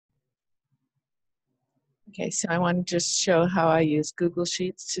Okay, so I want to just show how I use Google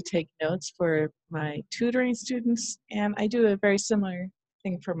Sheets to take notes for my tutoring students, and I do a very similar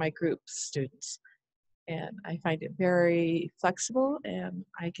thing for my group students. And I find it very flexible, and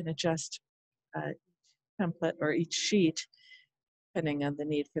I can adjust each template or each sheet depending on the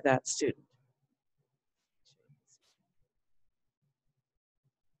need for that student.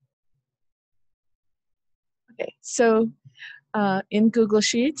 Okay, so in Google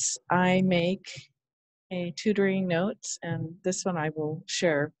Sheets, I make a tutoring notes, and this one I will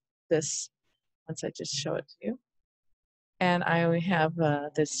share this once I just show it to you. And I have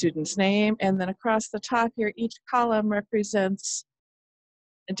the student's name, and then across the top here, each column represents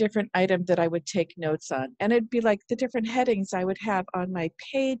a different item that I would take notes on. And it'd be like the different headings I would have on my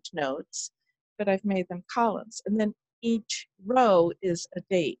page notes, but I've made them columns. And then each row is a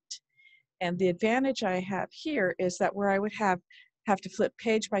date. And the advantage I have here is that where I would have to flip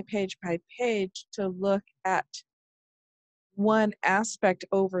page by page by page to look at one aspect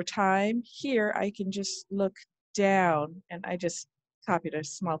over time, here I can just look down, and I just copied a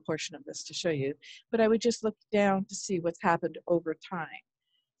small portion of this to show you, but I would just look down to see what's happened over time.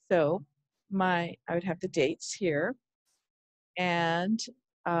 So I would have the dates here, and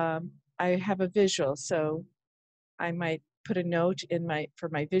I have a visual, so I might put a note in for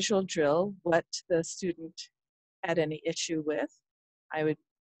my visual drill what the student had any issue with. I would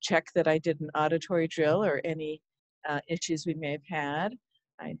check that I did an auditory drill or any issues we may have had.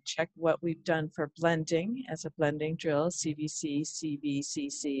 I check what we've done for blending as a blending drill, CVC, CV,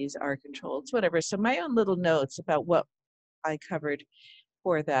 CCs, R controls, whatever. So my own little notes about what I covered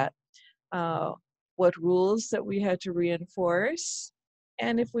for that. What rules that we had to reinforce,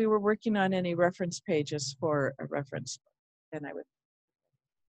 and if we were working on any reference pages for a reference book. And I would,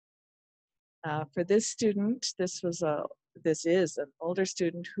 for this student, this is an older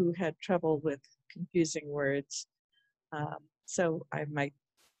student who had trouble with confusing words. So I might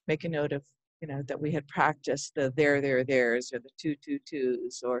make a note of, that we had practiced the theirs, or the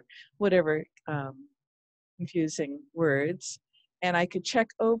twos, or whatever confusing words. And I could check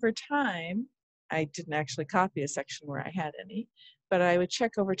over time. I didn't actually copy a section where I had any, but I would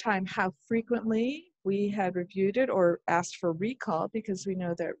check over time how frequently we had reviewed it or asked for recall, because we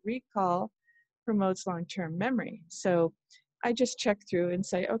know that recall promotes long-term memory. So I just check through and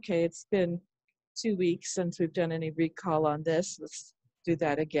say, okay, it's been 2 weeks since we've done any recall on this. Let's do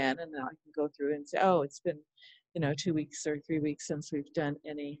that again. And then I can go through and say, oh, it's been 2 weeks or 3 weeks since we've done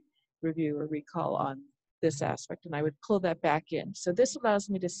any review or recall on this aspect. And I would pull that back in. So this allows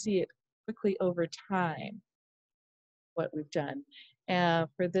me to see it quickly over time, what we've done. And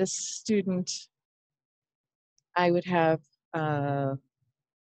for this student, I would have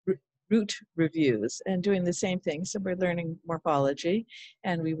root reviews and doing the same thing. So we're learning morphology,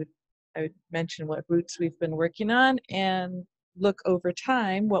 and I would mention what roots we've been working on and look over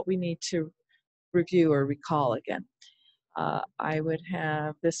time what we need to review or recall again. I would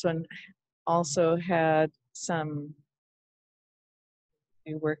have, this one also had some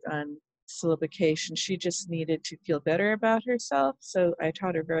work on syllabication. She just needed to feel better about herself, so I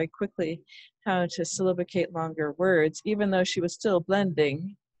taught her very quickly how to syllabicate longer words, even though she was still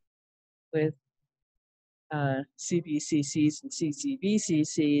blending with CBCCs and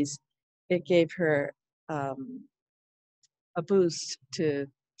CCBCCs. It gave her a boost to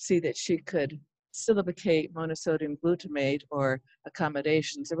see that she could syllabicate monosodium glutamate or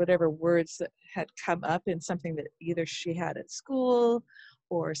accommodations or whatever words that had come up in something that either she had at school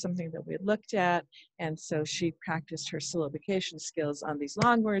or something that we had looked at. And so she practiced her syllabication skills on these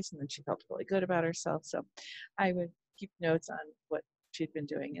long words, and then she felt really good about herself. So I would keep notes on what she'd been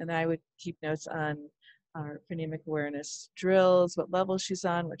doing, and I would keep notes on our phonemic awareness drills, what level she's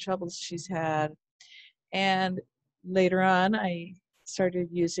on, what troubles she's had. And later on, I started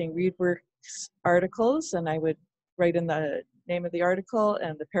using ReadWorks articles, and I would write in the name of the article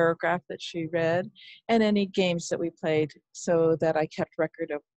and the paragraph that she read, and any games that we played, so that I kept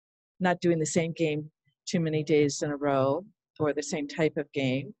record of not doing the same game too many days in a row or the same type of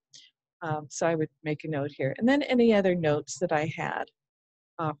game. So I would make a note here, and then any other notes that I had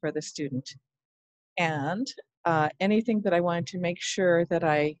for the student. And anything that I wanted to make sure that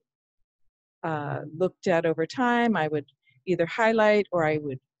I looked at over time, I would either highlight, or I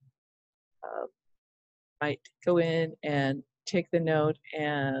would might go in and take the note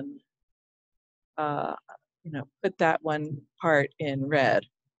and put that one part in red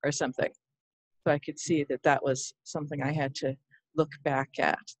or something, so I could see that that was something I had to look back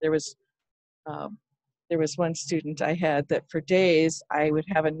at. There was one student I had that for days I would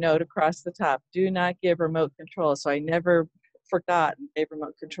have a note across the top: do not give remote control. So I never forgot and gave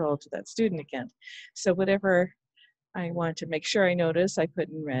remote control to that student again. So whatever I want to make sure I notice, I put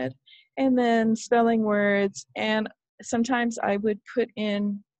in red. And then spelling words, and sometimes I would put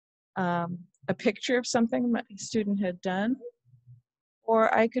in a picture of something my student had done,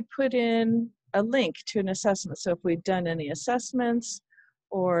 or I could put in a link to an assessment. So if we'd done any assessments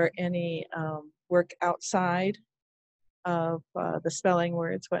or any work outside of the spelling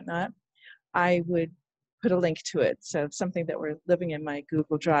words, whatnot, I would put a link to it. So if something that were living in my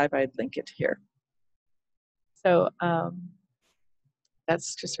Google Drive, I'd link it here. So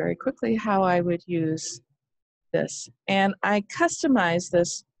that's just very quickly how I would use this. And I customize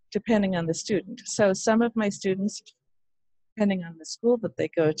this depending on the student. So some of my students, depending on the school that they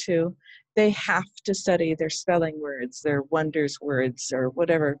go to, they have to study their spelling words, their wonders words, or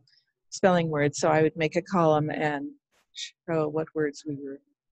whatever spelling words. So I would make a column and show what words we were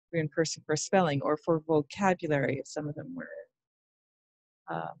in person for spelling, or for vocabulary, if some of them were,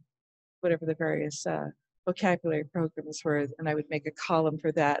 whatever the various vocabulary programs were, and I would make a column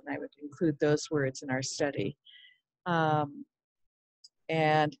for that, and I would include those words in our study. And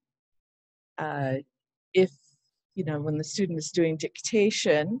if, you know, when the student is doing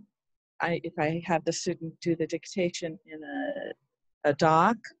dictation, if I have the student do the dictation in a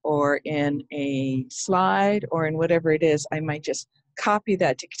doc or in a slide or in whatever it is, I might just copy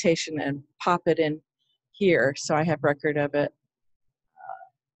that dictation and pop it in here so I have record of it,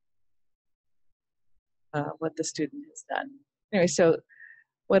 what the student has done. Anyway, so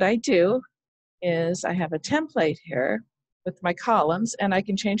what I do is I have a template here with my columns, and I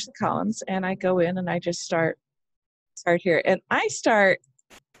can change the columns, and I go in and I just start here. And I start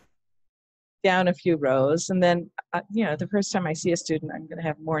down a few rows, and then, you know, the first time I see a student, I'm gonna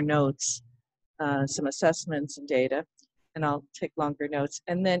have more notes, some assessments and data, and I'll take longer notes.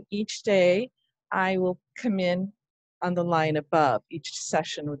 And then each day I will come in on the line above. Each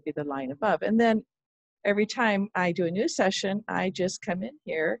session would be the line above. And then every time I do a new session, I just come in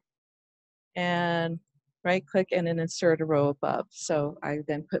here and right click and then insert a row above. So I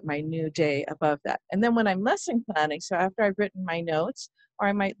then put my new day above that. And then when I'm lesson planning, so after I've written my notes, or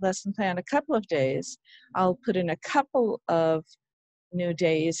I might lesson plan a couple of days, I'll put in a couple of new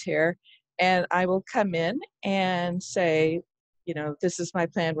days here, and I will come in and say, you know, this is my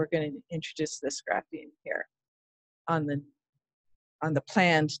plan. We're going to introduce this grapheme here on the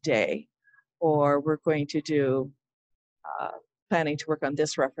planned day, or we're going to do planning to work on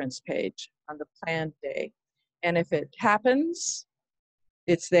this reference page on the planned day. And if it happens,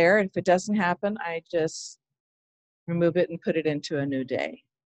 it's there. If it doesn't happen, I just remove it and put it into a new day.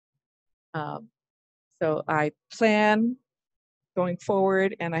 So I plan going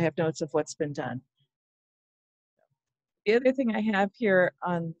forward, and I have notes of what's been done. The other thing I have here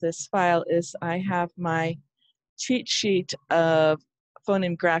on this file is I have my cheat sheet of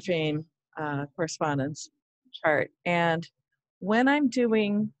phoneme grapheme correspondence chart. And when I'm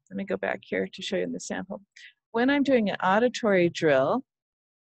doing, let me go back here to show you in the sample. When I'm doing an auditory drill,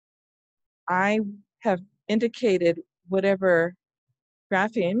 I have indicated whatever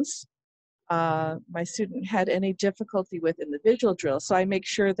graphemes my student had any difficulty with in the visual drill. So I make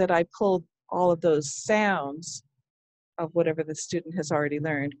sure that I pulled all of those sounds of whatever the student has already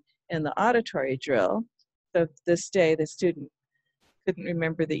learned in the auditory drill. So this day, the student couldn't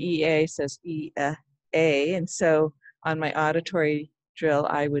remember the EA, says E-A, and so on my auditory drill,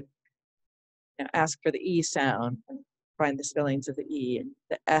 I would, you know, ask for the E sound and find the spellings of the E and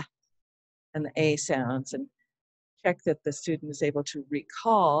the E and the A sounds, and check that the student is able to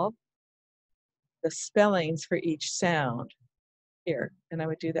recall the spellings for each sound here. And I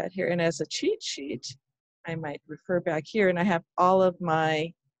would do that here. And as a cheat sheet, I might refer back here, and I have all of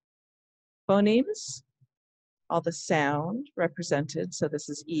my phonemes, all the sound represented. So this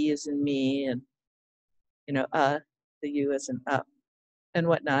is E as in me, and, you know, the U as in up, and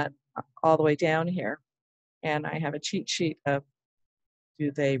whatnot, all the way down here. And I have a cheat sheet of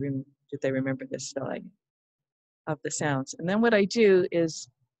did they remember the spelling of the sounds. And then what I do is,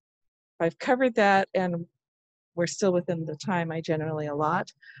 if I've covered that and we're still within the time I generally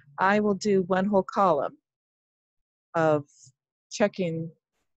allot, I will do one whole column of checking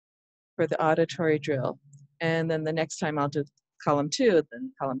for the auditory drill. And then the next time I'll do column 2,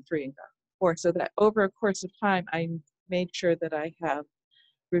 then column 3, and column 4. So that over a course of time, I made sure that I have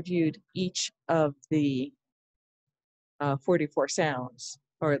reviewed each of the 44 sounds,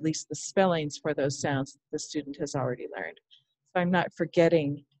 or at least the spellings for those sounds the student has already learned. So I'm not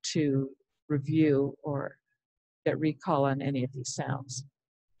forgetting to review or get recall on any of these sounds.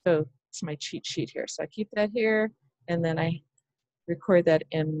 So it's my cheat sheet here. So I keep that here, and then I record that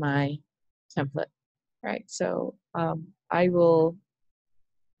in my template. Right, so I will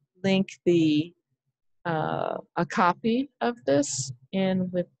link a copy of this in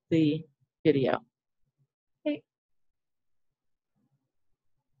with the video.